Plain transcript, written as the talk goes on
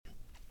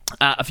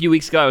A few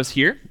weeks ago, I was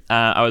here.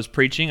 I was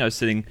preaching. I was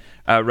sitting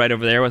right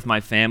over there with my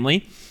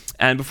family.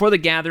 And before the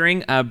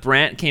gathering,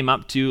 Brant came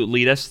up to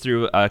lead us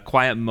through a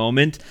quiet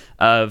moment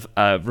of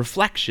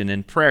reflection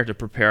and prayer to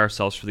prepare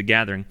ourselves for the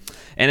gathering.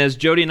 And as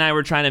Jody and I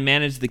were trying to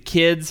manage the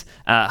kids,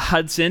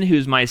 Hudson,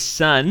 who's my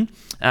son,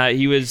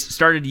 he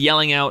started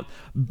yelling out,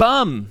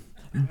 "Bum!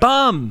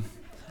 Bum!"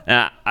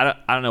 I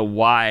don't know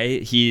why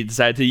he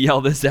decided to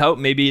yell this out.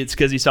 Maybe it's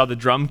because he saw the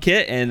drum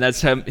kit and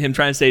that's him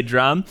trying to say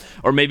drum.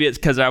 Or maybe it's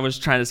because I was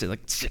trying to say,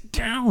 sit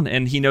down.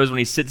 And he knows when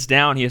he sits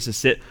down, he has to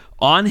sit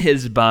on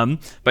his bum.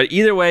 But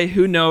either way,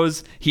 who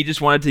knows? He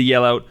just wanted to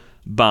yell out,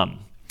 "Bum."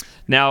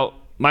 Now,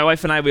 my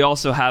wife and I, we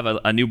also have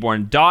a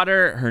newborn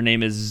daughter. Her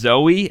name is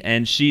Zoe,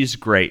 and she's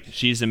great.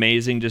 She's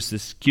amazing, just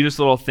this cutest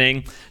little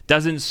thing.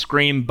 Doesn't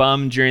scream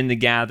bum during the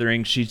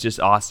gathering. She's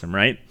just awesome,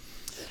 right?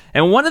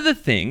 And one of the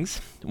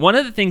things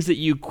that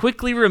you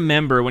quickly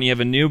remember when you have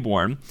a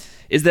newborn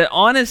is that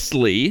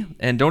honestly,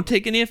 and don't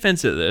take any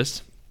offense at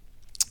this,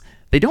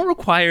 they don't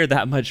require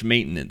that much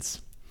maintenance.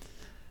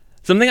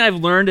 Something I've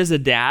learned as a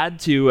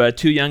dad to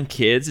two young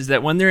kids is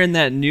that when they're in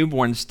that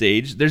newborn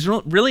stage, there's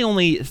really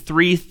only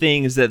three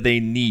things that they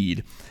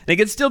need. And it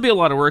can still be a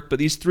lot of work, but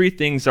these three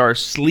things are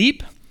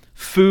sleep,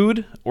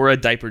 food, or a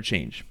diaper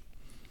change.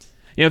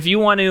 You know, if you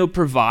want to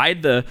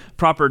provide the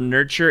proper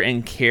nurture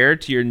and care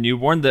to your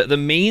newborn, the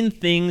main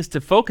things to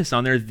focus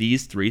on are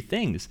these three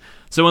things.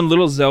 So when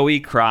little Zoe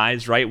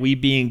cries, right, we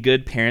being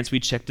good parents, we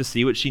check to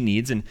see what she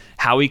needs and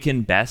how we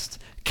can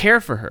best care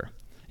for her.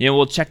 You know,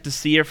 we'll check to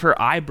see if her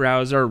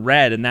eyebrows are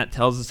red, and that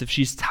tells us if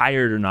she's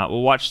tired or not.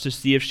 We'll watch to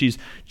see if she's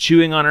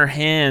chewing on her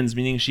hands,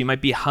 meaning she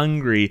might be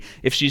hungry.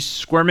 If she's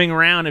squirming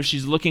around, if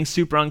she's looking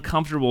super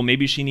uncomfortable,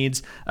 maybe she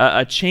needs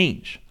a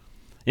change.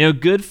 You know,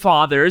 good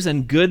fathers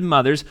and good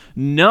mothers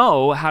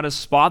know how to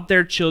spot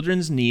their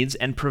children's needs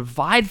and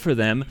provide for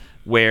them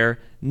where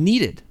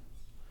needed.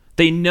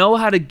 They know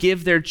how to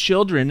give their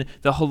children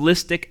the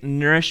holistic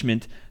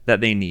nourishment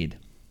that they need.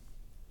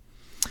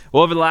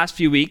 Well, over the last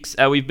few weeks,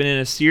 we've been in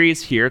a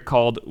series here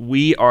called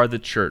We Are the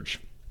Church.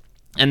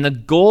 And the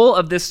goal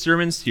of this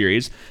sermon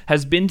series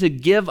has been to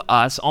give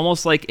us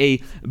almost like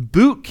a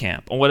boot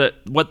camp on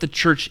what the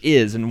church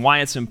is and why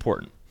it's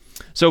important.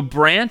 So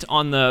Brant,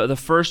 on the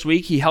first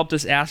week, he helped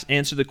us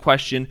answer the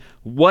question,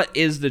 what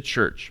is the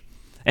church?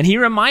 And he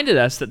reminded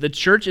us that the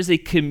church is a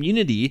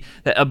community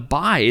that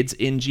abides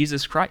in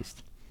Jesus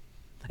Christ.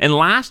 And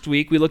last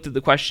week, we looked at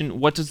the question,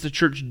 what does the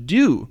church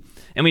do?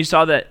 And we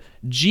saw that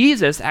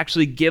Jesus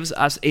actually gives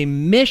us a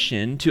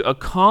mission to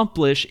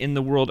accomplish in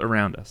the world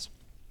around us.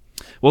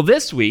 Well,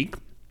 this week,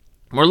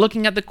 we're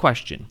looking at the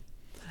question,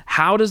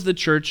 how does the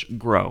church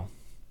grow?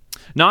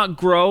 Not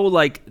grow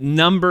like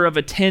number of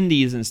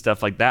attendees and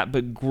stuff like that,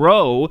 but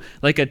grow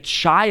like a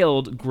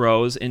child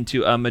grows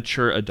into a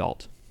mature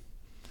adult.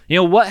 You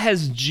know, what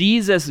has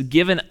Jesus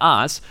given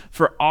us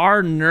for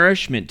our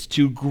nourishment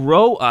to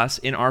grow us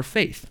in our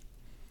faith?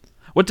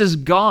 What does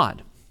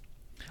God,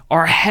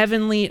 our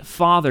Heavenly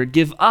Father,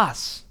 give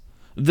us,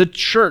 the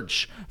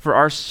church, for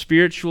our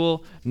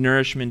spiritual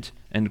nourishment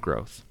and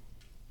growth?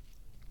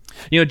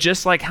 You know,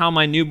 just like how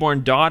my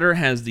newborn daughter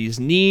has these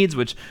needs,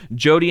 which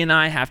Jody and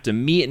I have to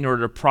meet in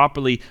order to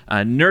properly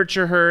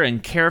nurture her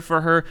and care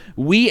for her,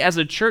 we as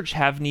a church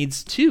have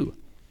needs too.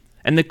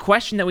 And the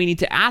question that we need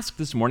to ask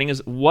this morning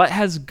is, what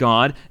has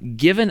God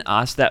given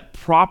us that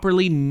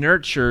properly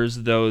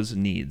nurtures those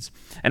needs?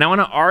 And I want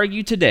to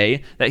argue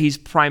today that he's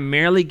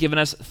primarily given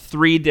us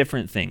three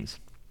different things: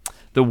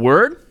 the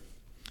Word,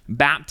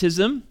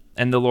 baptism,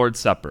 and the Lord's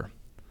Supper.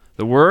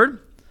 The Word,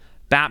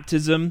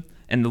 baptism,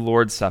 and the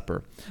Lord's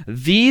Supper.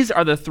 These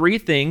are the three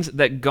things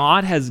that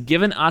God has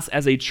given us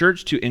as a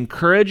church to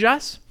encourage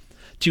us,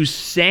 to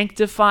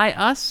sanctify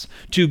us,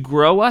 to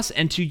grow us,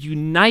 and to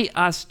unite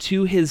us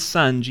to his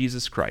Son,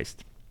 Jesus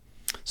Christ.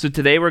 So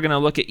today we're going to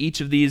look at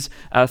each of these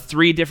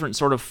three different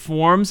sort of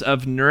forms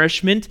of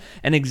nourishment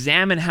and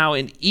examine how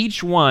in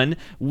each one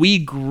we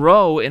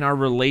grow in our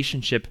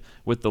relationship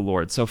with the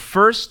Lord. So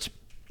first,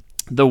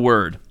 the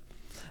Word.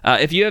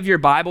 If you have your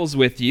Bibles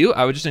with you,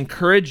 I would just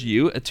encourage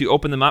you to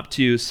open them up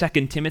to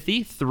 2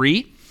 Timothy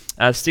 3,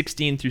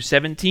 16 through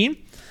 17.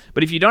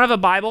 But if you don't have a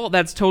Bible,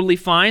 that's totally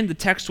fine. The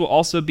text will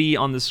also be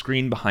on the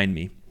screen behind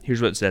me. Here's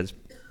what it says.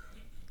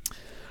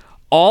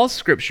 All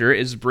Scripture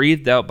is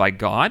breathed out by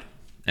God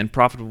and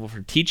profitable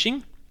for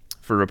teaching,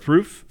 for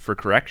reproof, for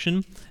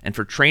correction, and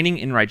for training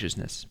in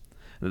righteousness,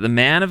 that the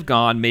man of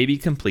God may be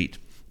complete,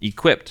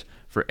 equipped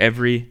for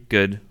every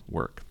good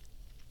work.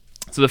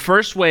 So the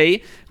first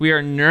way we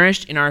are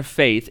nourished in our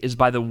faith is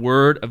by the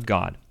Word of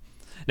God.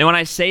 Now, when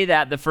I say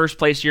that, the first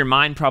place your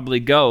mind probably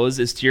goes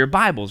is to your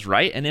Bibles,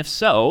 right? And if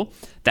so,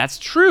 that's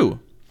true.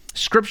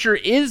 Scripture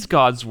is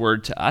God's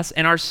Word to us,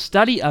 and our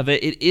study of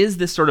it is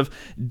this sort of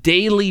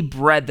daily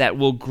bread that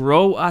will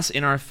grow us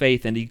in our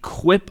faith and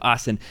equip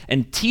us and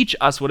teach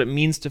us what it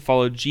means to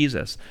follow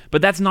Jesus.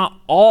 But that's not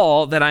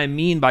all that I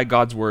mean by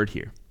God's Word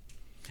here.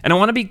 And I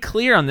want to be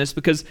clear on this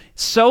because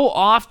so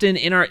often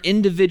in our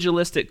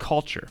individualistic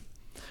culture,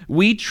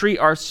 we treat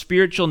our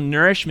spiritual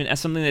nourishment as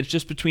something that's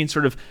just between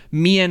sort of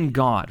me and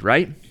God,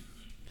 right?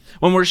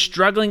 When we're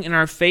struggling in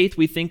our faith,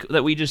 we think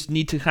that we just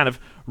need to kind of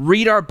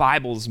read our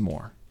Bibles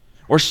more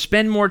or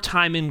spend more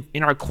time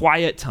in our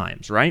quiet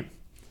times, right?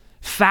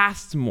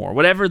 Fast more,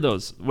 whatever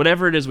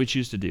it is we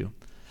choose to do.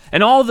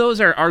 And all those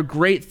are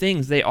great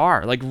things. They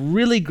are, like,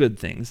 really good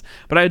things.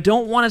 But I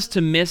don't want us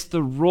to miss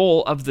the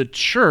role of the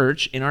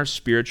church in our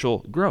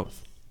spiritual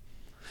growth.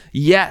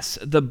 Yes,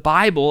 the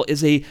Bible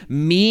is a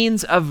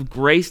means of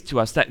grace to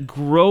us that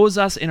grows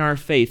us in our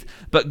faith,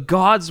 but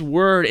God's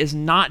word is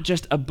not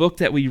just a book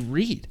that we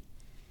read.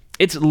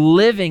 It's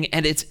living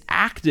and it's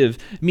active,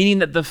 meaning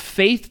that the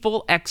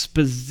faithful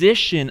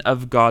exposition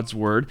of God's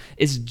word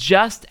is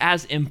just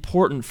as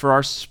important for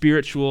our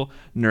spiritual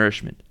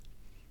nourishment.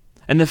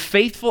 And the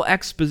faithful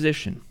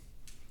exposition,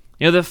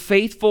 the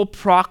faithful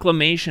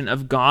proclamation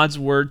of God's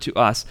word to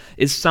us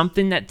is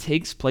something that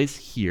takes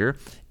place here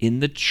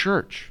in the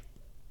church.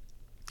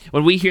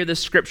 When we hear the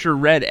scripture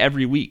read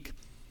every week,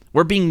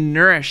 we're being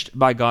nourished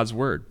by God's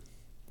word.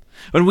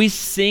 When we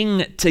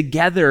sing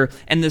together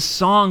and the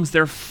songs,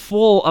 they're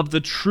full of the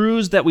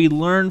truths that we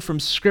learn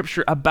from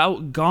Scripture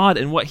about God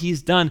and what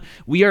He's done,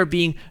 we are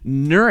being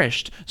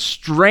nourished,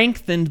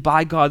 strengthened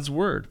by God's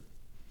word.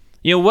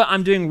 What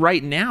I'm doing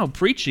right now,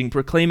 preaching,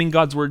 proclaiming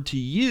God's word to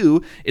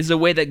you, is a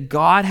way that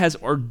God has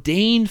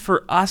ordained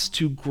for us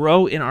to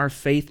grow in our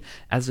faith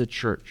as a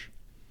church.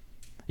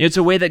 It's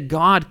a way that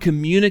God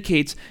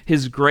communicates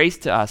His grace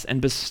to us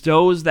and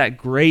bestows that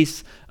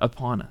grace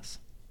upon us.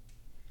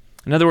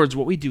 In other words,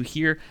 what we do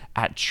here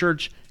at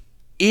church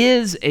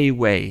is a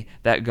way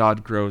that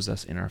God grows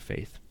us in our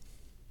faith.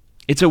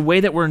 It's a way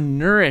that we're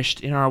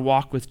nourished in our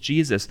walk with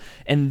Jesus.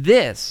 And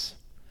this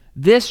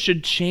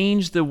should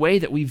change the way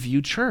that we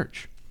view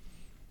church.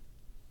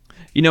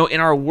 In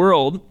our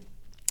world,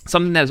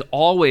 something that has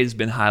always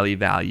been highly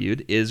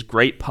valued is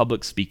great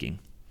public speaking.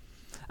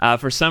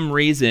 For some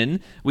reason,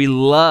 we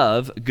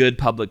love good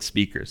public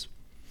speakers.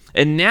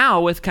 And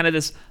now with kind of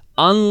this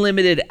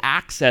unlimited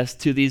access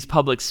to these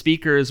public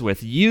speakers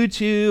with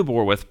YouTube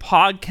or with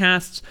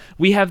podcasts,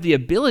 we have the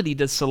ability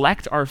to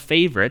select our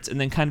favorites and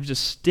then kind of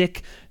just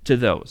stick to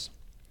those.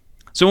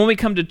 So when we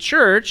come to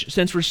church,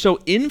 since we're so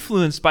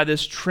influenced by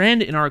this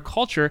trend in our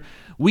culture,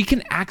 we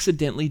can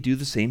accidentally do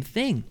the same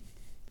thing.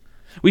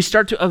 We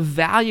start to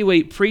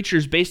evaluate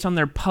preachers based on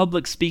their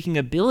public speaking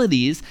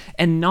abilities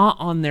and not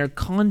on their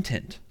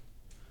content.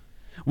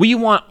 We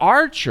want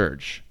our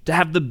church to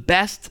have the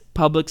best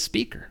public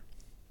speaker.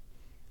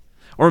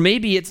 Or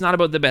maybe it's not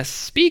about the best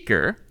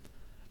speaker,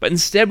 but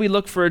instead we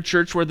look for a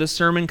church where the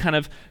sermon kind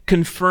of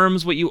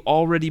confirms what you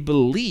already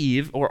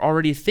believe or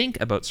already think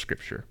about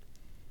Scripture.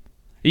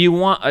 You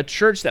want a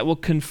church that will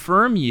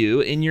confirm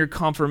you in your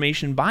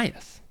confirmation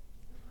bias.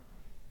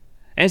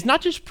 And it's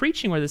not just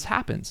preaching where this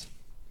happens.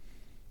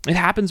 It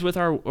happens with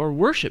our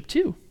worship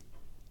too.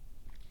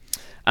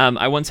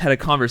 I once had a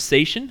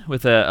conversation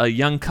with a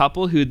young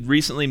couple who'd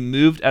recently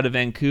moved out of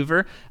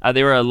Vancouver.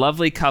 They were a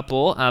lovely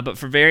couple, but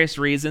for various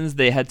reasons,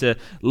 they had to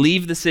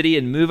leave the city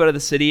and move out of the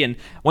city. And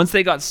once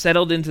they got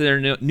settled into their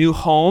new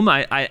home,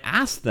 I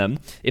asked them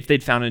if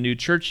they'd found a new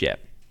church yet.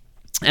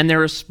 And their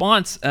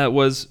response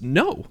was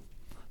no.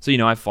 So,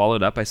 I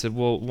followed up. I said,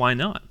 well, why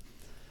not?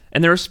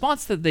 And the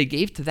response that they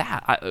gave to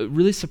that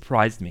really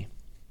surprised me.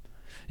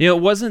 It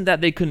wasn't that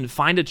they couldn't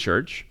find a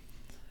church.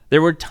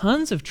 There were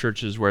tons of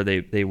churches where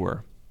they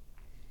were.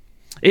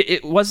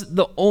 It was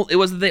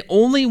that they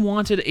only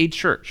wanted a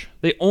church.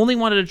 They only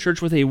wanted a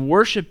church with a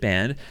worship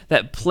band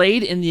that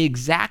played in the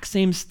exact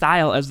same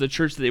style as the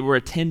church that they were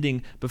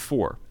attending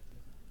before.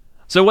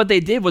 So what they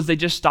did was they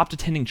just stopped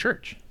attending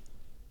church.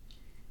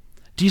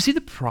 Do you see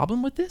the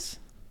problem with this?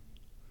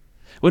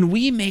 When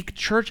we make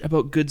church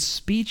about good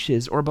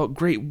speeches or about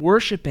great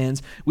worship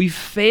bands, we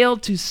fail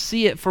to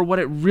see it for what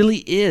it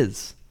really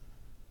is.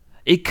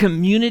 A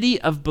community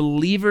of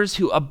believers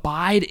who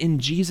abide in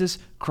Jesus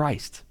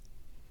Christ,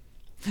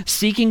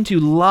 seeking to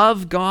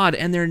love God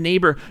and their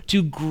neighbor,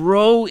 to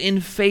grow in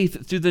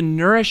faith through the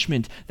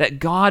nourishment that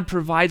God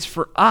provides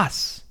for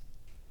us.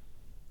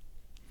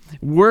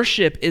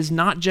 Worship is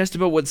not just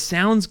about what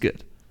sounds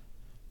good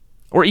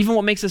or even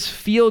what makes us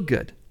feel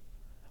good,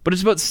 but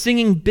it's about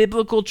singing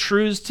biblical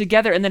truths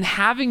together and then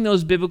having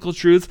those biblical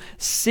truths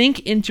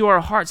sink into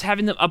our hearts,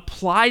 having them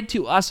applied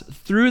to us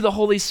through the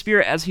Holy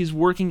Spirit as He's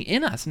working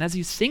in us and as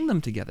we sing them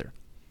together.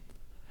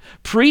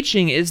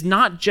 Preaching is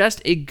not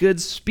just a good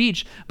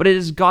speech, but it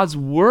is God's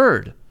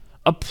word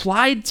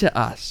applied to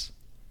us.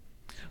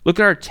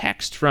 Look at our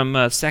text from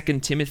 2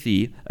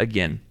 Timothy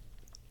again.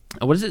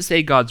 What does it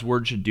say God's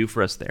word should do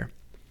for us there?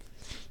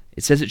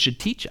 It says it should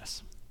teach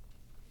us,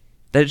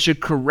 that it should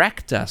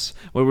correct us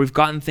where we've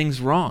gotten things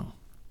wrong,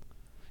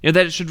 that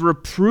it should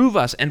reprove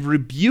us and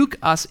rebuke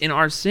us in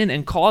our sin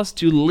and call us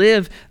to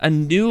live a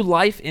new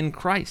life in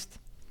Christ,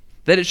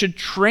 that it should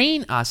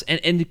train us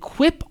and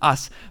equip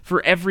us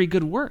for every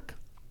good work.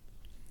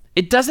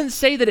 It doesn't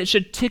say that it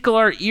should tickle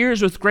our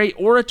ears with great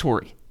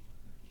oratory.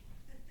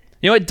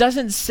 It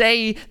doesn't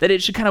say that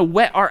it should kind of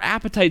whet our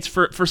appetites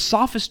for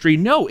sophistry.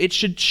 No, it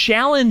should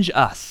challenge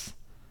us.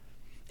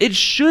 It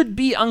should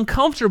be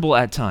uncomfortable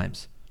at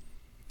times.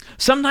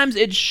 Sometimes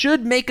it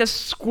should make us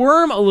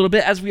squirm a little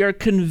bit as we are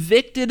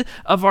convicted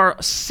of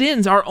our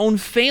sins, our own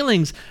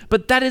failings,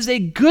 but that is a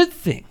good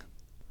thing.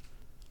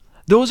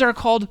 Those are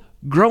called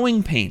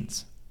growing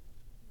pains.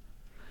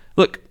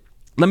 Look,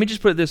 let me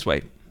just put it this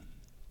way.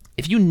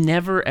 If you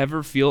never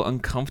ever feel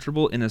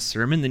uncomfortable in a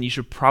sermon, then you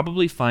should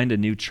probably find a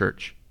new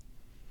church.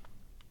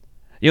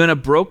 In a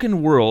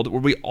broken world where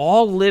we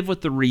all live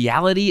with the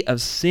reality of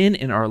sin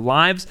in our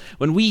lives,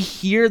 when we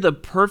hear the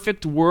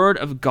perfect word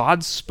of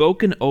God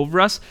spoken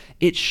over us,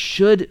 it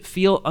should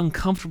feel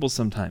uncomfortable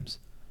sometimes,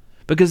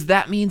 because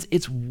that means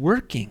it's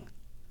working.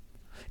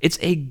 It's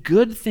a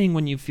good thing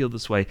when you feel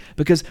this way,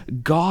 because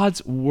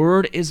God's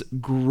word is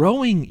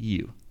growing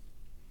you.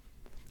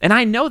 And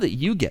I know that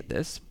you get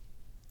this,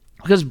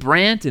 because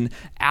Brant and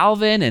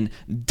Alvin and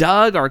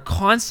Doug are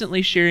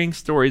constantly sharing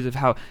stories of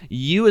how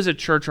you as a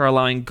church are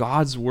allowing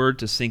God's word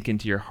to sink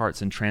into your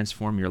hearts and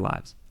transform your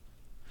lives.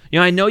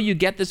 I know you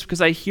get this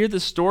because I hear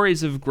the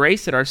stories of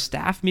grace at our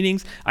staff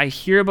meetings. I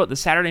hear about the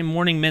Saturday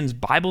morning men's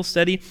Bible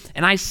study,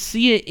 and I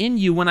see it in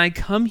you when I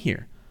come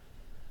here.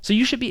 So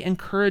you should be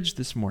encouraged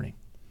this morning.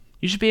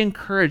 You should be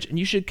encouraged, and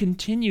you should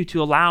continue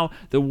to allow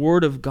the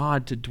word of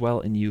God to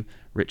dwell in you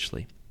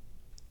richly.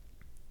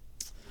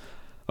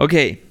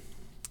 Okay.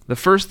 The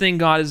first thing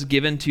God has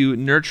given to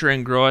nurture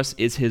and grow us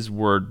is his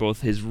word,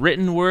 both his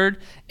written word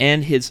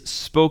and his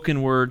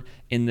spoken word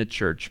in the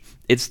church.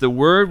 It's the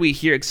word we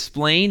hear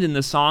explained in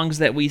the songs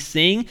that we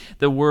sing,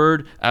 the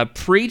word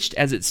preached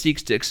as it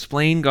seeks to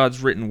explain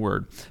God's written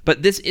word.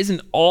 But this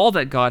isn't all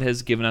that God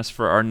has given us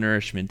for our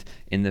nourishment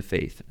in the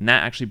faith. And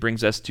that actually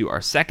brings us to our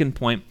second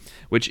point,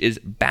 which is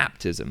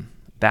baptism.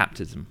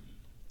 Baptism.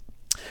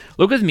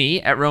 Look with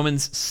me at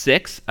Romans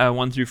 6,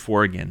 1 through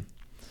 4 again.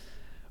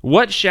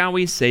 What shall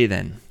we say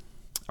then?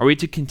 Are we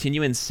to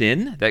continue in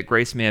sin that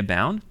grace may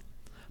abound?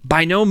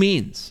 By no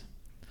means.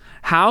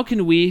 How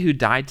can we who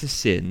died to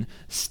sin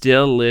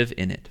still live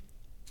in it?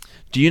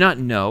 Do you not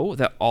know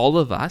that all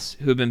of us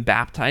who have been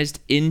baptized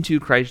into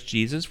Christ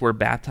Jesus were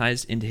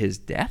baptized into his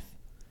death?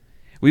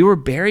 We were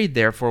buried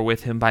therefore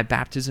with him by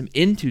baptism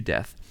into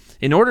death,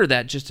 in order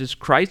that just as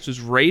Christ was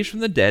raised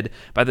from the dead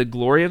by the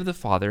glory of the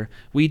Father,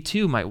 we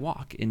too might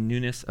walk in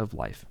newness of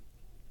life.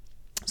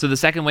 So the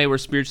second way we're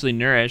spiritually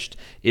nourished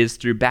is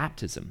through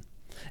baptism.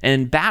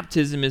 And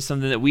baptism is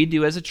something that we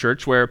do as a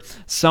church where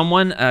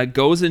someone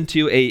goes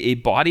into a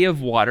body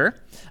of water.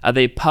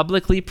 They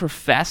publicly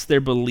profess their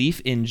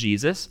belief in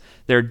Jesus.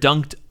 They're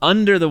dunked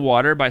under the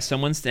water by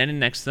someone standing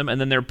next to them, and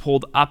then they're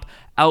pulled up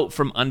out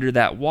from under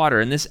that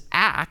water. And this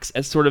acts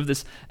as sort of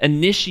this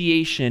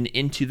initiation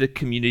into the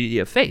community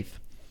of faith.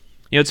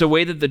 It's a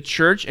way that the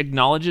church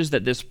acknowledges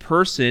that this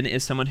person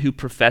is someone who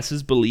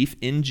professes belief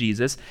in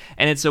Jesus,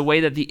 and it's a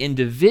way that the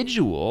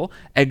individual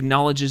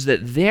acknowledges that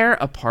they're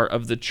a part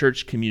of the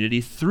church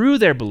community through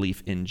their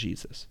belief in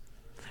Jesus.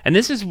 And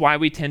this is why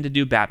we tend to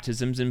do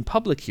baptisms in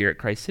public here at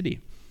Christ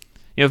City.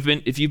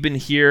 If you've been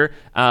here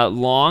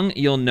long,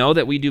 you'll know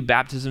that we do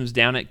baptisms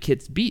down at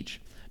Kitts Beach,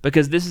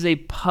 because this is a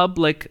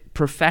public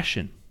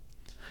profession.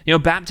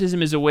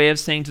 Baptism is a way of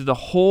saying to the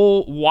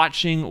whole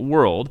watching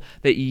world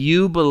that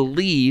you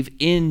believe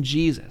in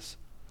Jesus.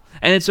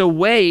 And it's a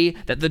way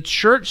that the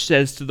church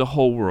says to the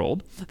whole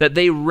world that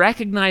they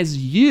recognize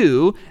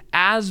you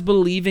as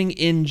believing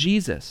in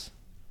Jesus.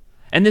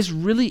 And this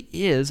really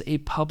is a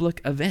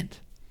public event.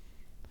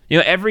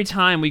 Every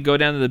time we go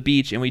down to the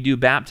beach and we do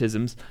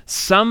baptisms,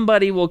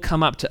 somebody will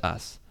come up to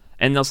us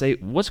and they'll say,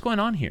 "What's going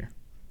on here?"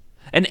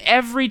 And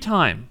every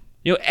time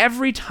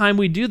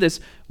we do this,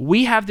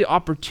 we have the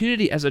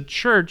opportunity as a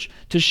church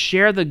to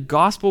share the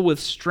gospel with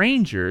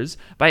strangers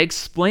by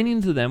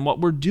explaining to them what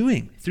we're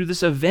doing through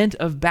this event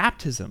of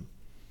baptism.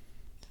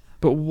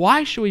 But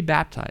why should we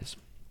baptize?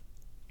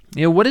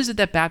 What is it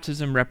that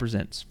baptism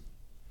represents?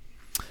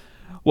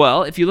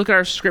 Well, if you look at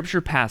our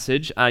scripture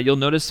passage, you'll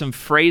notice some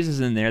phrases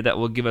in there that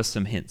will give us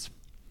some hints.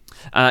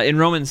 In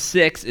Romans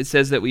 6, it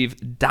says that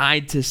we've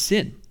died to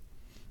sin,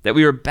 that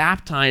we were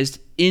baptized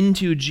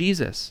into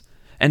Jesus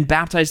and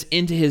baptized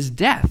into his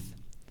death.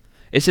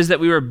 It says that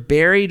we were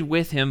buried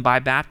with him by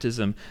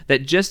baptism,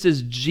 that just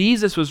as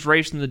Jesus was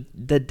raised from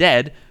the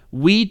dead,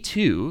 we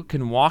too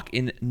can walk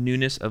in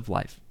newness of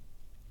life.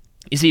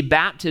 You see,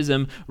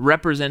 baptism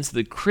represents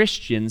the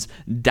Christians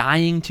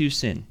dying to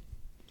sin.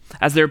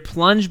 As they're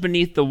plunged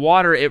beneath the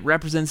water, it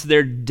represents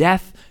their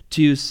death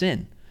to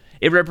sin.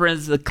 It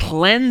represents the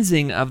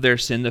cleansing of their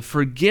sin, the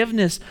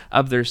forgiveness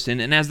of their sin.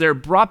 And as they're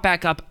brought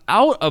back up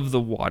out of the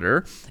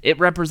water, it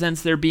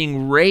represents their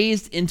being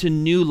raised into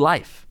new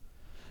life.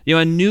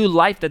 A new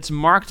life that's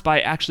marked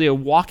by actually a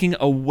walking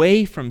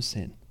away from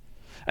sin.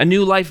 A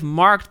new life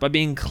marked by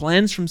being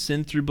cleansed from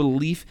sin through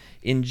belief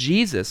in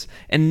Jesus.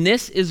 And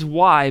this is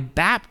why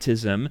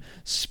baptism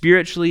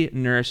spiritually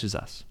nourishes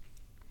us.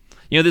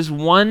 This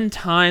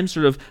one-time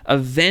sort of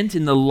event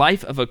in the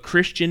life of a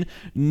Christian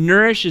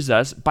nourishes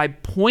us by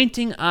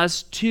pointing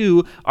us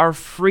to our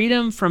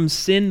freedom from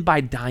sin by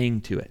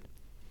dying to it,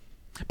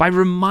 by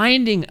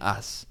reminding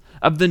us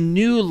of the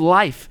new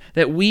life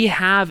that we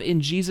have in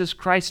Jesus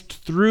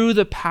Christ through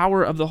the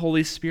power of the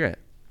Holy Spirit.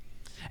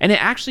 And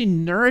it actually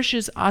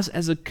nourishes us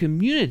as a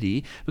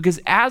community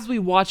because as we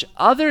watch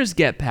others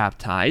get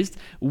baptized,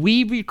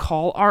 we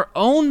recall our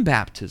own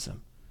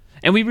baptism.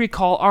 And we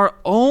recall our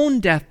own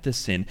death to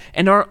sin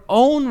and our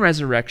own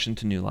resurrection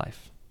to new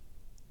life.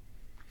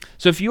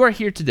 So if you are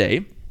here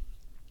today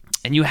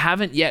and you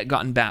haven't yet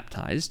gotten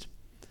baptized,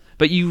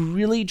 but you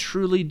really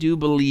truly do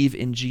believe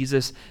in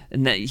Jesus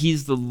and that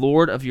he's the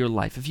Lord of your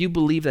life, if you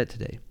believe that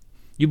today,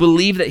 you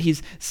believe that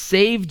he's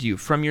saved you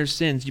from your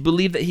sins, you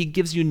believe that he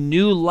gives you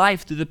new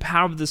life through the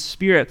power of the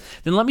Spirit,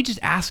 then let me just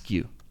ask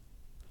you,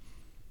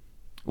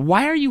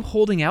 why are you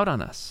holding out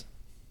on us?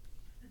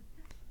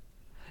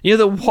 You know,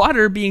 the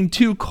water being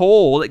too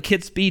cold at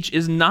Kits Beach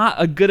is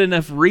not a good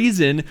enough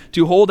reason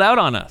to hold out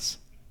on us.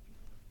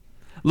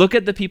 Look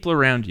at the people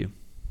around you.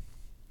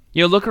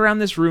 You know, look around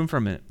this room for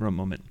a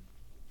moment.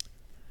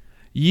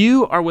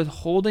 You are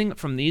withholding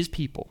from these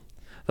people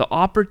the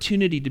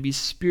opportunity to be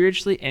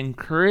spiritually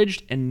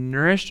encouraged and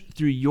nourished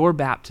through your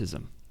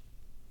baptism.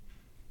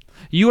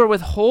 You are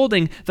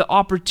withholding the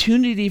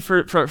opportunity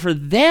for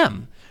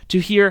them to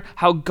hear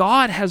how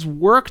God has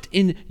worked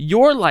in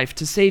your life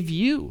to save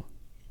you.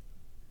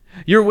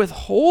 You're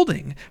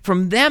withholding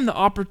from them the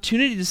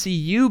opportunity to see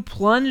you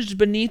plunged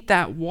beneath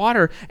that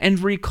water and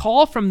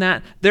recall from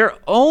that their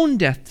own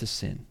death to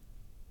sin.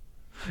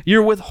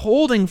 You're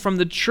withholding from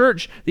the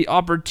church the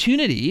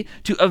opportunity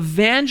to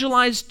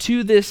evangelize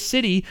to this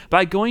city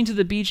by going to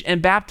the beach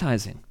and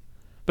baptizing.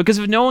 Because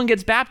if no one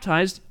gets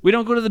baptized, we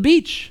don't go to the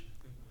beach.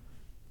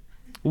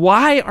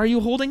 Why are you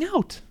holding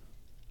out?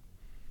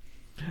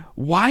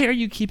 Why are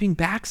you keeping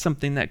back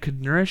something that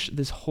could nourish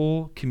this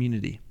whole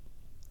community?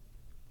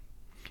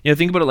 You know,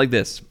 think about it like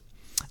this.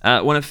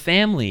 When a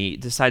family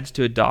decides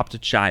to adopt a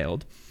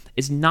child,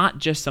 it's not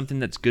just something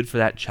that's good for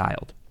that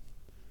child.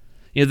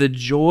 You know, the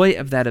joy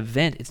of that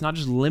event, it's not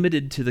just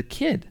limited to the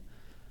kid.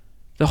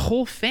 The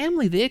whole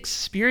family, they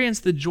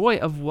experience the joy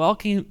of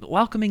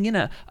welcoming in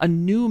a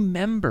new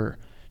member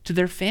to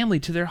their family,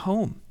 to their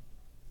home.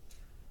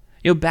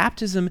 You know,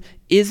 baptism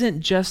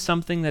isn't just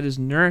something that is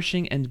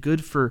nourishing and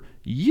good for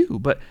you,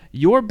 but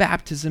your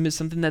baptism is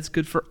something that's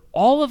good for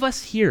all of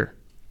us here.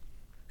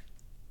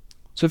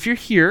 So if you're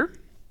here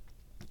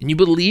and you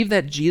believe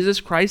that Jesus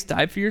Christ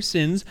died for your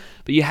sins,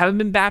 but you haven't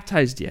been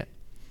baptized yet,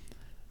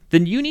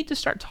 then you need to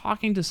start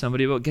talking to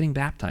somebody about getting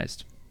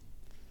baptized.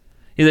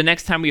 You know, the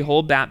next time we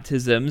hold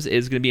baptisms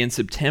is going to be in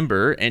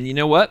September, and you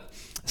know what?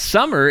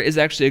 Summer is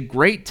actually a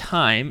great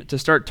time to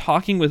start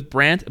talking with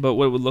Brant about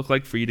what it would look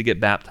like for you to get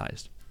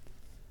baptized.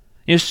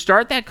 You know,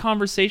 start that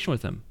conversation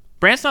with him.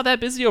 Brant's not that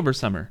busy over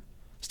summer.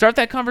 Start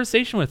that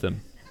conversation with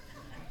him.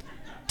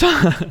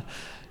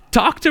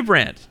 Talk to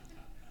Brant.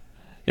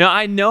 You know,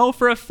 I know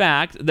for a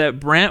fact that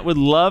Brant would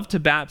love to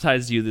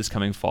baptize you this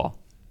coming fall.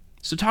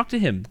 So talk to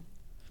him.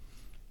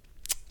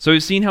 So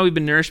we've seen how we've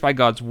been nourished by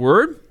God's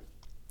word.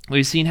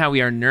 We've seen how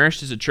we are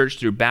nourished as a church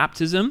through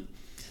baptism.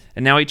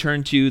 And now we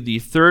turn to the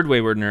third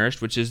way we're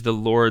nourished, which is the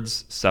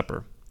Lord's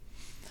Supper.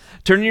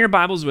 Turn in your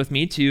Bibles with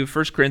me to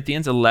 1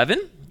 Corinthians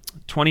 11,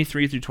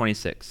 23 through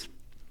 26.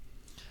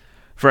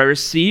 For I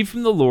received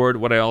from the Lord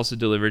what I also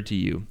delivered to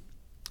you,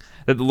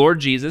 that the Lord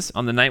Jesus,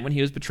 on the night when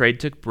he was betrayed,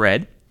 took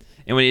bread,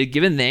 and when he had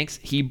given thanks,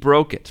 he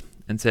broke it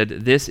and said,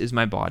 "This is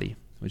my body,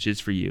 which is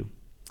for you.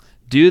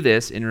 Do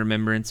this in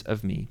remembrance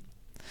of me."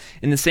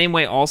 In the same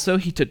way also,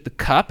 he took the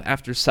cup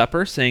after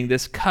supper, saying,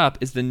 "This cup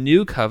is the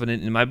new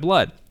covenant in my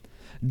blood.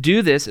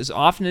 Do this as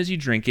often as you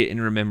drink it in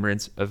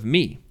remembrance of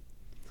me.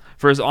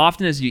 For as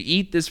often as you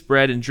eat this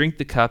bread and drink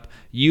the cup,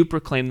 you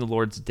proclaim the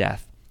Lord's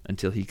death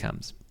until he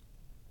comes."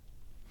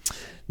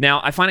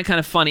 Now, I find it kind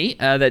of funny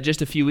that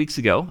just a few weeks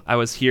ago, I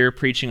was here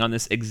preaching on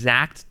this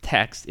exact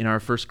text in our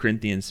 1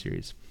 Corinthians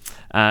series.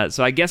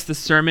 So I guess the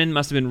sermon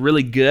must have been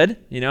really good,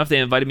 you know, if they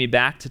invited me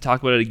back to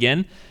talk about it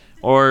again,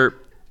 or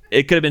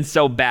it could have been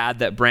so bad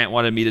that Brant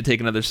wanted me to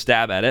take another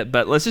stab at it,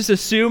 but let's just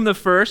assume the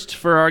first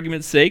for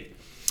argument's sake.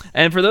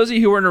 And for those of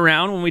you who weren't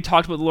around when we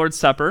talked about the Lord's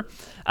Supper,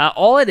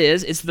 all it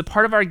is the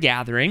part of our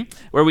gathering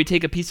where we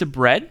take a piece of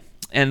bread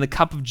and the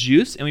cup of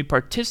juice and we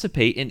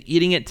participate in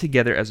eating it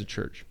together as a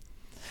church.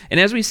 And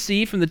as we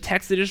see from the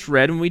text that I just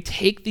read, when we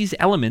take these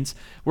elements,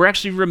 we're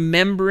actually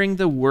remembering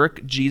the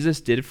work Jesus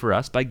did for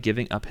us by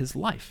giving up his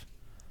life.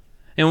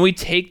 And when we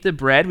take the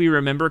bread, we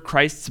remember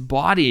Christ's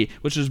body,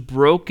 which was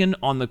broken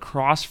on the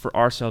cross for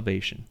our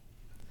salvation.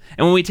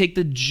 And when we take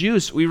the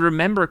juice, we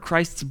remember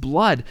Christ's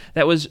blood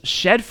that was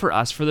shed for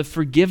us for the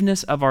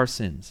forgiveness of our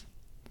sins.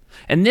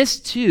 And this,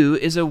 too,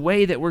 is a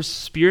way that we're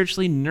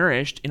spiritually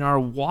nourished in our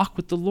walk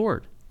with the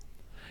Lord.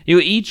 You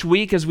know, each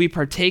week as we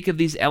partake of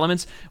these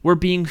elements, we're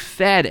being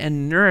fed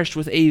and nourished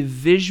with a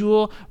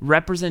visual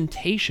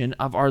representation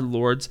of our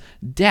Lord's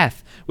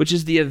death, which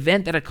is the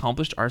event that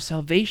accomplished our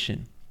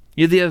salvation.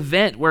 You know, the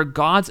event where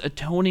God's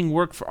atoning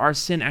work for our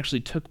sin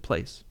actually took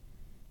place.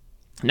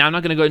 Now, I'm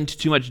not going to go into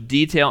too much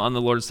detail on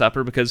the Lord's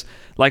Supper because,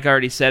 like I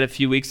already said a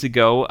few weeks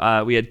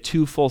ago, we had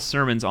 2 full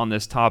sermons on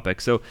this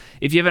topic. So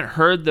if you haven't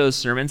heard those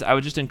sermons, I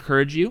would just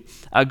encourage you,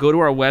 go to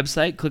our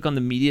website, click on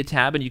the media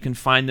tab, and you can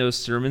find those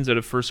sermons out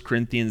of 1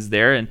 Corinthians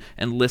there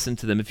and listen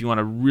to them if you want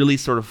a really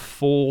sort of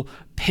full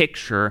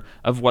picture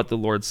of what the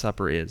Lord's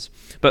Supper is.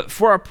 But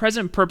for our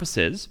present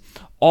purposes,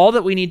 all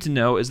that we need to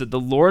know is that the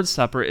Lord's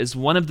Supper is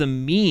one of the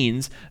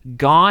means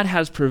God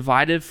has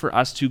provided for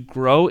us to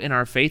grow in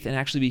our faith and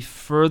actually be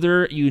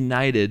further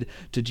united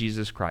to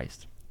Jesus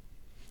Christ.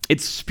 It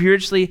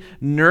spiritually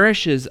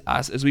nourishes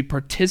us as we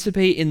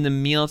participate in the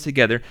meal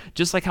together,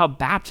 just like how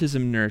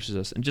baptism nourishes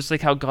us and just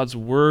like how God's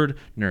Word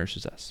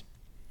nourishes us.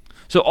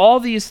 So all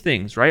these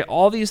things, right?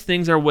 All these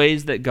things are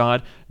ways that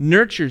God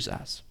nurtures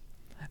us.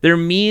 They're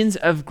means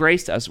of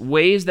grace to us,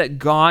 ways that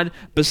God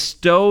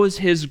bestows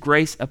his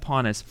grace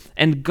upon us.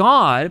 And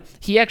God,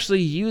 he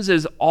actually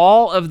uses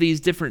all of these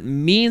different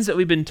means that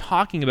we've been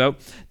talking about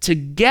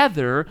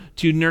together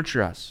to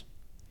nurture us.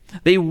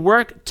 They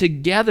work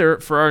together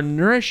for our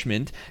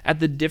nourishment at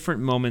the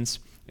different moments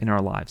in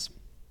our lives.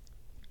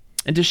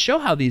 And to show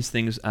how these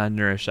things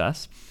nourish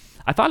us,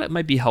 I thought it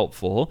might be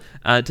helpful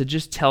to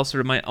just tell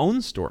sort of my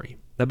own story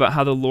about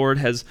how the Lord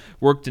has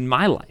worked in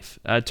my life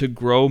to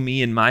grow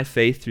me in my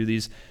faith through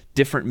these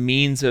different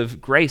means of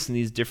grace and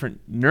these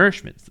different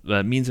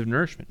means of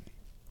nourishment.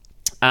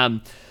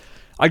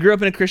 I grew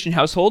up in a Christian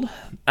household.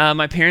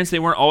 My parents, they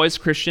weren't always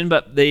Christian,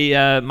 but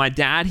my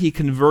dad, he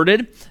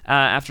converted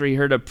after he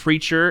heard a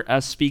preacher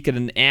speak at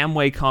an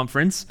Amway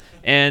conference.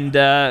 And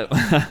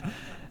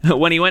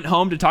when he went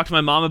home to talk to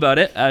my mom about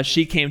it,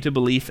 she came to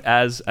belief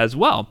as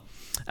well.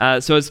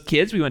 So as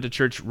kids, we went to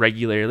church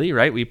regularly,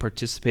 right? We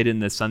participated in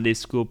the Sunday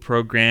school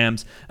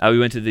programs. We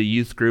went to the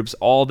youth groups,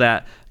 all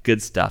that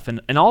good stuff.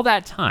 And all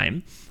that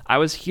time, I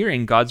was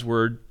hearing God's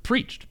word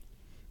preached.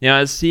 I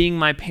was seeing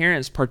my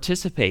parents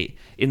participate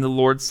in the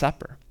Lord's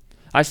Supper.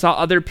 I saw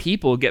other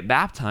people get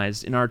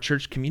baptized in our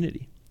church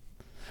community.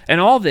 And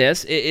all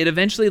this, it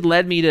eventually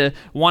led me to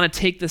want to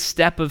take the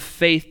step of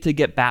faith to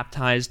get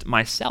baptized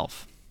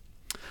myself.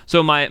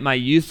 So my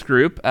youth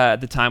group at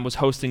the time was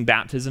hosting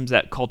baptisms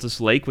at Cultus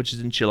Lake, which is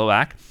in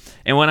Chilliwack.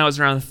 And when I was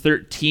around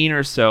 13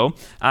 or so,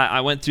 I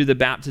went through the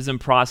baptism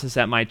process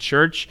at my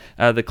church,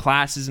 the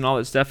classes and all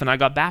that stuff, and I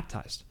got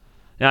baptized.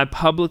 And I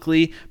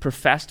publicly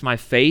professed my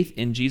faith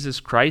in Jesus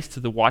Christ to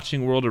the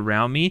watching world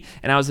around me,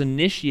 and I was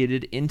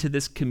initiated into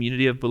this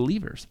community of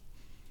believers.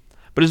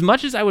 But as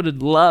much as I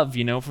would love,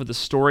 for the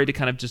story to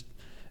kind of just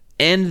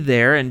end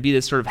there and be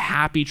this sort of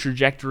happy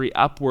trajectory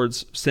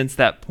upwards since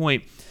that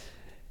point,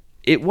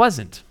 it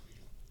wasn't.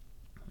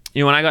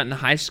 When I got into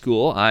high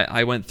school,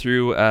 I went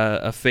through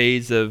a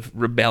phase of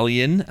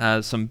rebellion,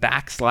 some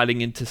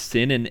backsliding into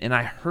sin, and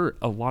I hurt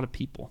a lot of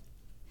people.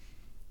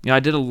 I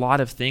did a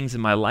lot of things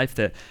in my life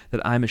that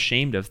I'm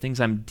ashamed of,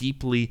 things I'm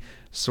deeply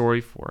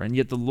sorry for. And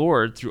yet the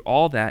Lord, through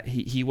all that,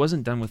 he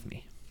wasn't done with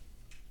me.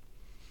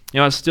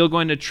 I was still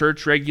going to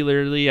church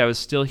regularly. I was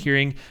still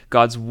hearing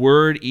God's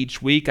word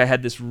each week. I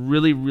had this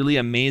really, really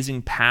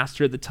amazing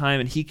pastor at the time,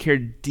 and he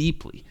cared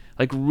deeply,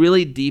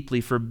 really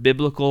deeply for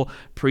biblical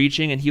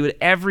preaching. And he would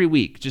every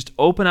week just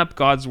open up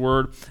God's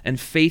word and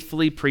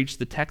faithfully preach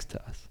the text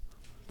to us.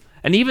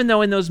 And even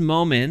though in those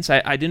moments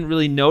I didn't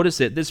really notice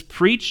it, this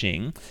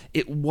preaching,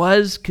 it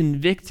was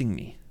convicting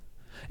me.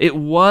 It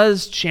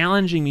was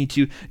challenging me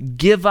to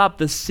give up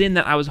the sin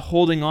that I was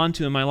holding on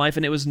to in my life,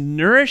 and it was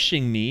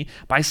nourishing me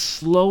by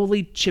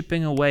slowly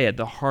chipping away at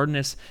the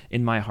hardness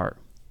in my heart.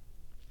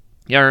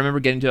 I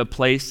remember getting to a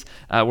place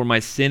where my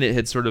sin, it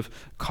had sort of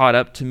caught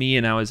up to me,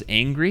 and I was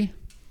angry.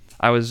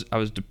 I was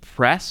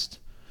depressed.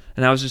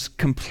 And I was just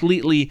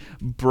completely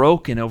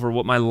broken over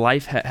what my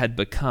life had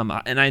become.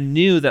 And I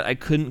knew that I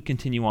couldn't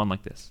continue on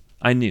like this.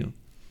 I knew.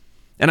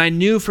 And I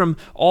knew from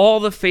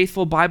all the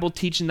faithful Bible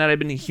teaching that I'd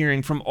been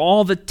hearing, from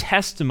all the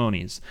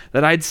testimonies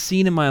that I'd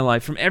seen in my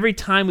life, from every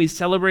time we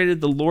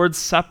celebrated the Lord's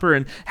Supper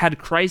and had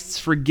Christ's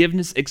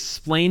forgiveness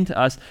explained to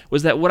us,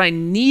 was that what I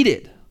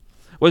needed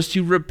was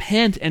to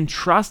repent and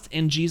trust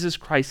in Jesus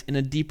Christ in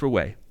a deeper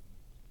way.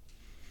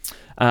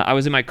 I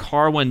was in my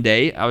car one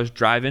day. I was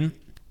driving.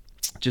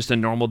 Just a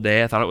normal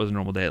day. I thought it was a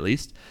normal day at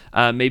least.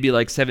 Maybe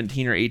like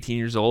 17 or 18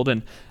 years old.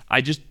 And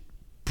I just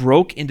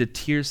broke into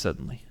tears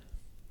suddenly.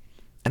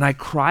 And I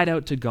cried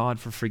out to God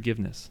for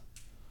forgiveness.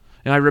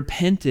 And I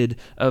repented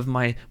of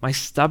my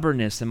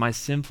stubbornness and my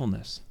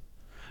sinfulness.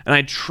 And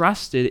I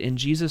trusted in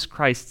Jesus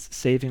Christ's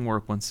saving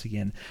work once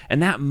again.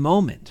 And that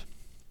moment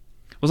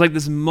was like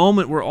this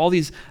moment where all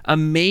these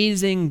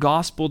amazing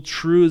gospel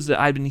truths that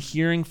I'd been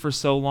hearing for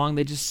so long,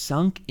 they just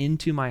sunk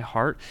into my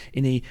heart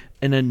in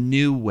a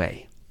new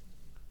way.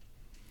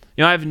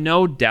 I have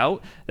no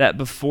doubt that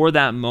before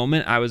that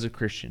moment, I was a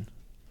Christian.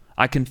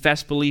 I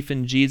confessed belief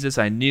in Jesus.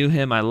 I knew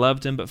him. I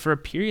loved him. But for a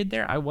period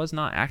there, I was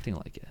not acting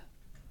like it.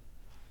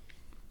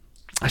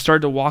 I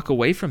started to walk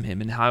away from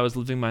him and how I was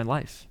living my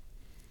life.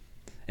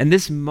 And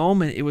this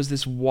moment, it was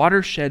this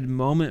watershed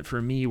moment for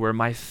me where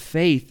my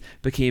faith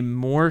became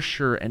more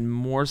sure and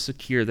more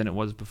secure than it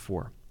was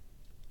before.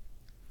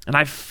 And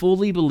I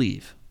fully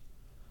believe,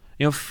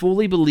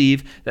 Fully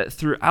believe that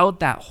throughout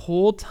that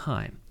whole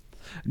time,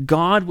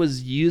 God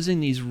was using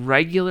these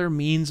regular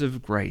means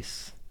of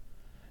grace,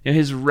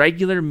 his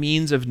regular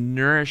means of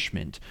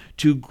nourishment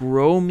to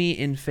grow me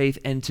in faith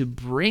and to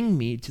bring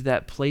me to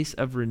that place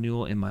of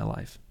renewal in my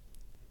life.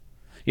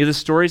 The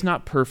story's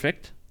not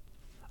perfect.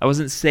 I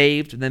wasn't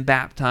saved and then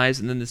baptized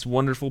and then this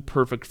wonderful,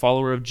 perfect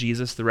follower of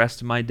Jesus the rest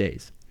of my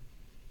days.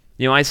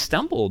 I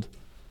stumbled.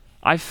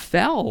 I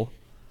fell.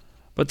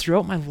 But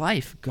throughout my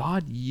life,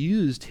 God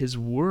used his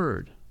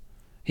word.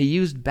 He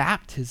used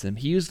baptism.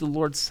 He used the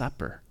Lord's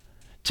Supper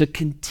to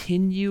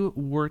continue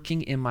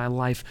working in my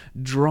life,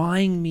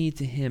 drawing me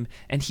to him.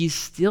 And he's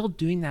still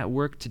doing that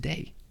work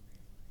today.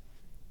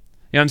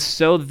 I'm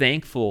so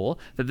thankful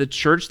that the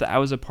church that I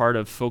was a part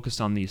of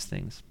focused on these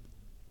things.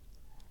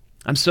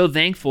 I'm so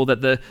thankful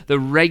that the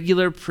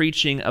regular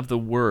preaching of the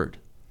word,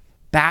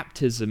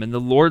 baptism, and the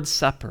Lord's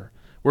Supper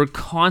were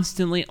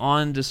constantly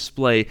on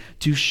display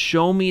to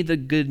show me the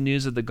good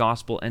news of the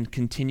gospel and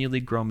continually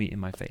grow me in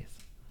my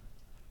faith.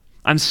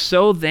 I'm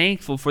so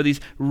thankful for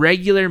these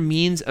regular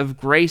means of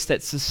grace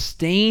that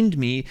sustained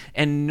me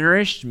and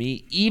nourished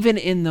me even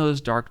in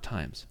those dark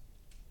times.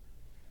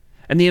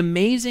 And the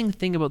amazing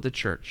thing about the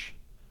church,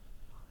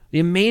 the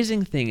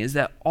amazing thing is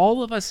that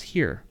all of us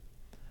here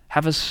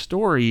have a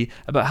story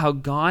about how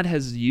God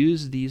has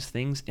used these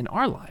things in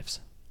our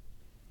lives.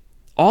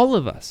 All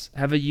of us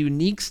have a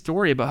unique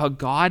story about how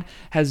God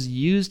has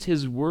used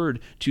his word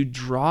to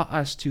draw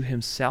us to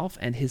himself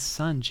and his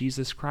Son,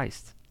 Jesus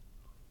Christ.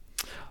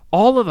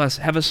 All of us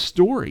have a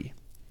story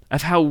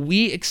of how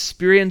we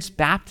experience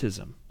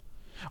baptism,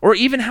 or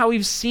even how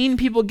we've seen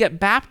people get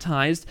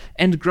baptized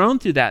and grown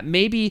through that.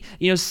 Maybe,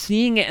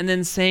 seeing it and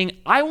then saying,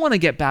 I want to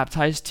get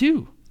baptized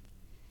too.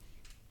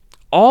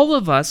 All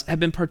of us have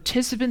been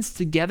participants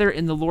together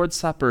in the Lord's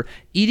Supper,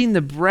 eating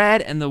the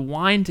bread and the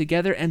wine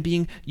together and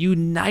being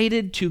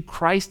united to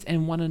Christ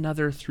and one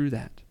another through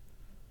that.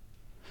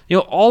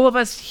 All of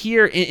us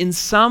here in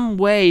some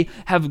way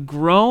have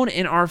grown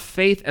in our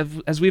faith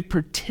as we've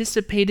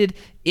participated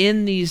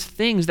in these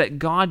things that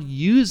God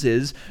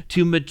uses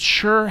to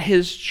mature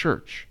his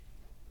church.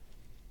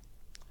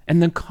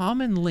 And the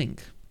common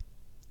link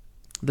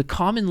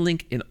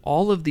in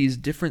all of these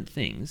different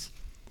things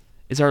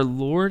is our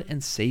Lord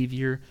and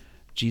Savior,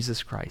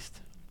 Jesus Christ.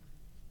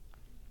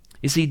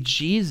 You see,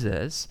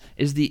 Jesus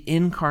is the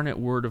incarnate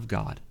Word of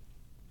God.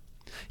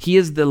 He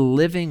is the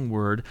living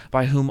Word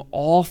by whom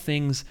all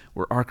things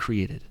are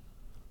created.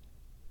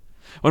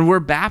 When we're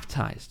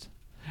baptized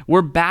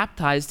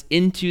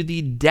into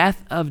the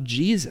death of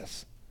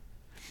Jesus,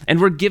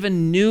 and we're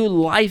given new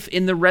life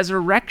in the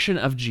resurrection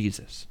of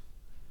Jesus.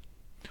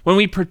 When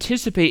we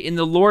participate in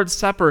the Lord's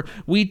Supper,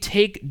 we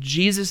take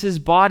Jesus'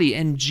 body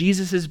and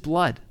Jesus'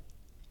 blood.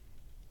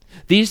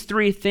 These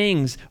three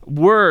things,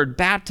 word,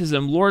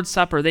 baptism, Lord's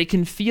Supper, they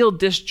can feel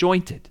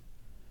disjointed.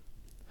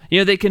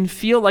 They can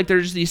feel like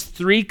there's these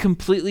three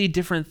completely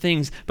different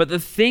things, but the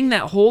thing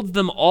that holds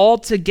them all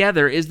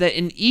together is that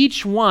in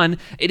each one,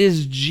 it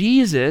is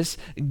Jesus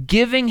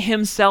giving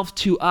himself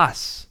to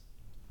us.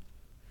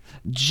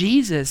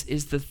 Jesus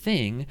is the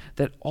thing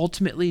that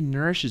ultimately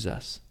nourishes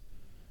us.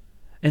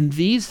 And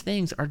these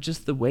things are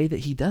just the way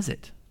that he does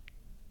it.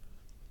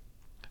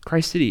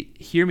 Christ City,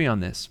 hear me on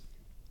this.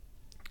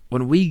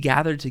 When we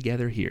gather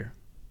together here,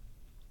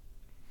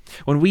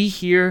 when we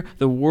hear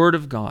the word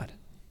of God,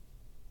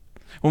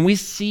 when we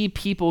see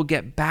people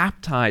get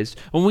baptized,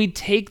 when we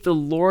take the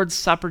Lord's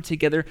Supper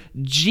together,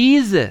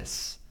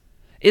 Jesus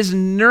is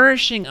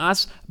nourishing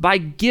us by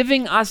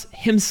giving us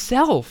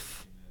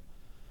himself.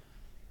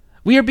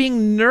 We are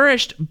being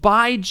nourished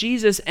by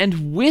Jesus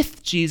and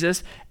with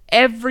Jesus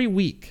every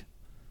week.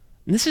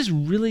 And this is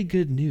really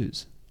good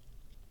news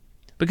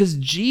because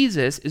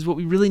Jesus is what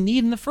we really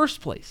need in the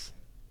first place.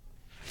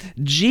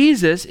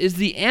 Jesus is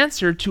the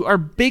answer to our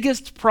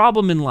biggest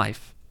problem in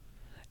life,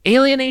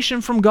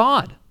 alienation from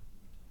God.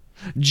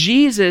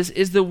 Jesus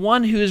is the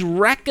one who has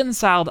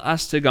reconciled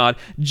us to God.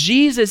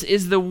 Jesus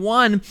is the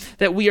one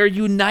that we are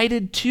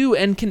united to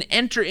and can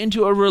enter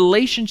into a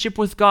relationship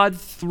with God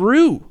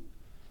through.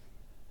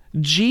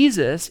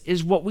 Jesus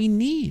is what we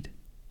need.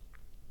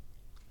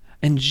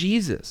 And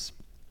Jesus,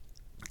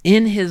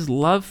 in his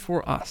love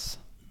for us,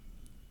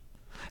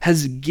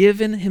 has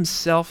given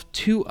himself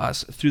to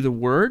us through the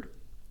word,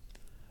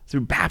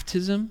 through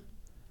baptism,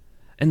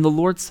 and the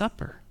Lord's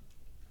Supper.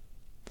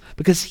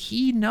 Because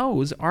he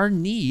knows our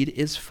need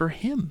is for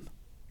him.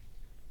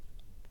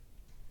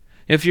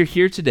 If you're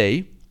here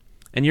today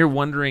and you're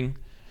wondering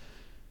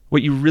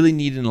what you really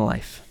need in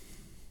life,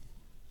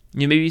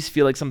 maybe you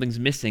feel like something's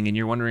missing and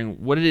you're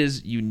wondering what it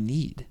is you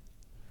need.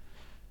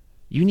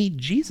 You need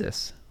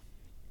Jesus.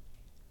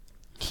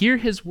 Hear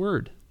his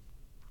word.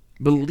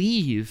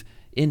 Believe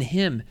in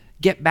him.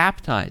 Get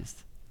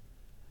baptized.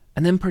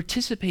 And then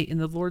participate in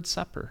the Lord's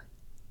Supper.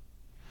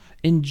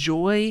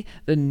 Enjoy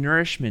the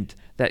nourishment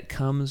that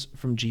comes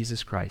from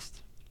Jesus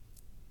Christ.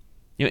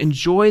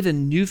 Enjoy the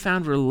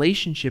newfound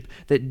relationship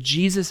that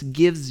Jesus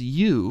gives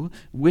you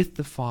with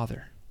the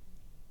Father.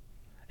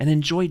 And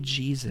enjoy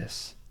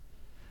Jesus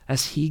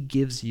as he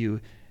gives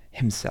you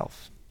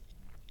himself.